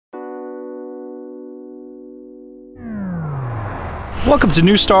Welcome to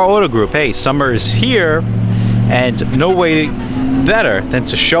New Star Auto Group. Hey, summer is here, and no way better than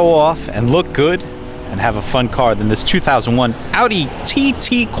to show off and look good and have a fun car than this 2001 Audi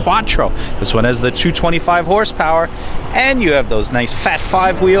TT Quattro. This one has the 225 horsepower, and you have those nice fat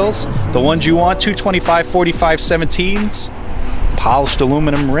 5 wheels, the ones you want, 225 45 17s, polished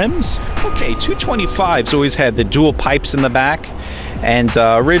aluminum rims. Okay, 225s always had the dual pipes in the back. And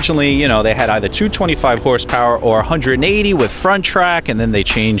originally, you know, they had either 225 horsepower or 180 with front track, and then they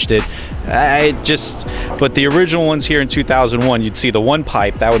changed it. But the original ones here in 2001, you'd see the one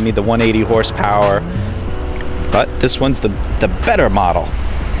pipe, that would mean the 180 horsepower. But this one's the better model.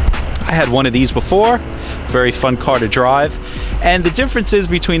 I had one of these before, very fun car to drive. And the difference is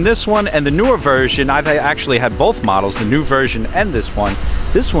between this one and the newer version, I've actually had both models, the new version and this one.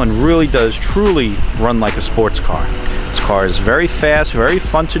 This one really does truly run like a sports car. This car is very fast, very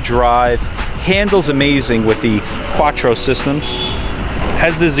fun to drive, handles amazing with the Quattro system,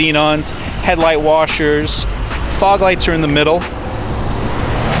 has the xenons, headlight washers, fog lights are in the middle.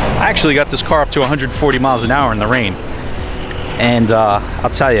 I actually got this car up to 140 miles an hour in the rain, and I'll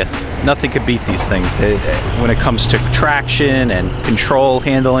tell you, nothing could beat these things when it comes to traction and control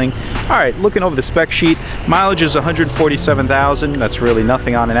handling. All right, looking over the spec sheet, mileage is 147,000. That's really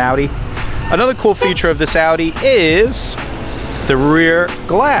nothing on an Audi. Another cool feature of this Audi is the rear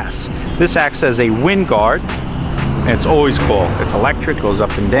glass. This acts as a wind guard, and it's always cool. It's electric, goes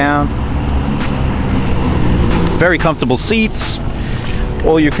up and down. Very comfortable seats.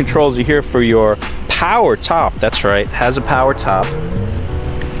 All your controls are here for your power top. That's right, has a power top.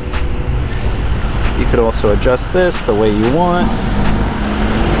 You could also adjust this the way you want.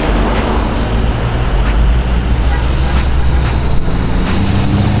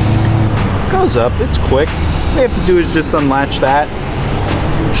 Goes up, it's quick. All you have to do is just unlatch that.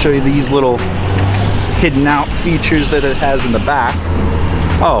 I'll show you these little hidden out features that it has in the back.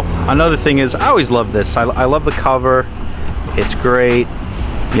 Oh, another thing is, I always love this. I love the cover. It's great.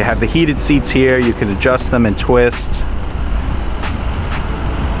 You have the heated seats here. You can adjust them and twist.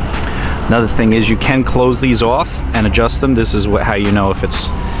 Another thing is you can close these off and adjust them. This is how you know if it's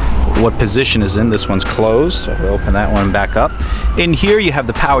what position is in. This one's closed, so we'll open that one back up. In here you have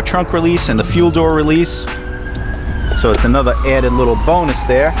the power trunk release and the fuel door release. So it's another added little bonus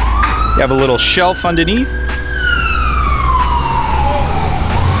there. You have a little shelf underneath.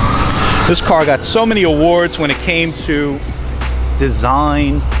 This car got so many awards when it came to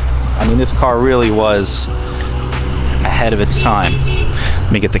design. I mean, this car really was ahead of its time.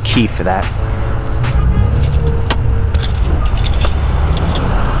 Let me get the key for that.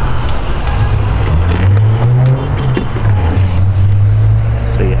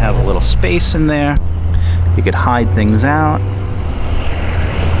 So you have a little space in there. You could hide things out.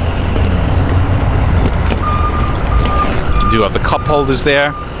 You do have the cup holders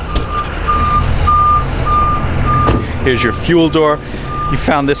there. Here's your fuel door. You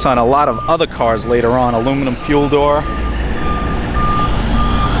found this on a lot of other cars later on, aluminum fuel door.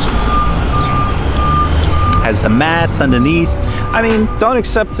 Has the mats underneath. I mean, don't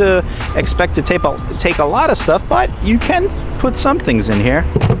expect to take a lot of stuff, but you can put some things in here.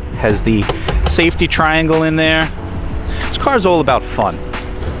 Has the safety triangle in there. This car is all about fun.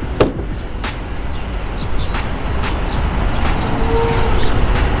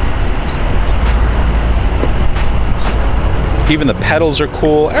 Even the pedals are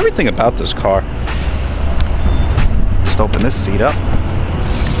cool. Everything about this car. Just open this seat up.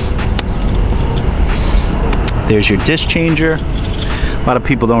 There's your disc changer. A lot of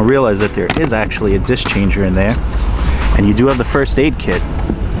people don't realize that there is actually a disc changer in there. And you do have the first aid kit.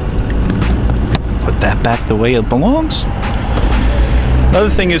 Put that back the way it belongs. Another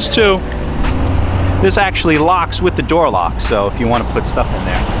thing is too, this actually locks with the door lock. So if you want to put stuff in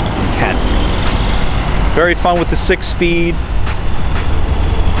there, you can. Very fun with the 6-speed.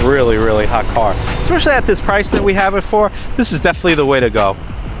 Really, really hot car. Especially at this price that we have it for, this is definitely the way to go.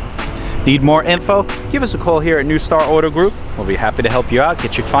 Need more info? Give us a call here at New Star Auto Group. We'll be happy to help you out,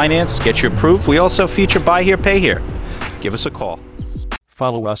 get you financed, get you approved. We also feature buy here, pay here. Give us a call.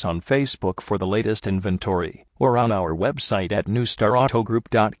 Follow us on Facebook for the latest inventory, or on our website at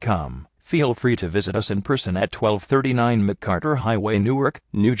newstarautogroup.com. Feel free to visit us in person at 1239 McCarter Highway, Newark,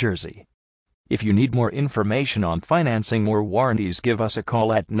 New Jersey. If you need more information on financing or warranties, give us a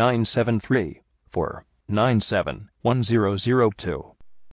call at 973-497-1002.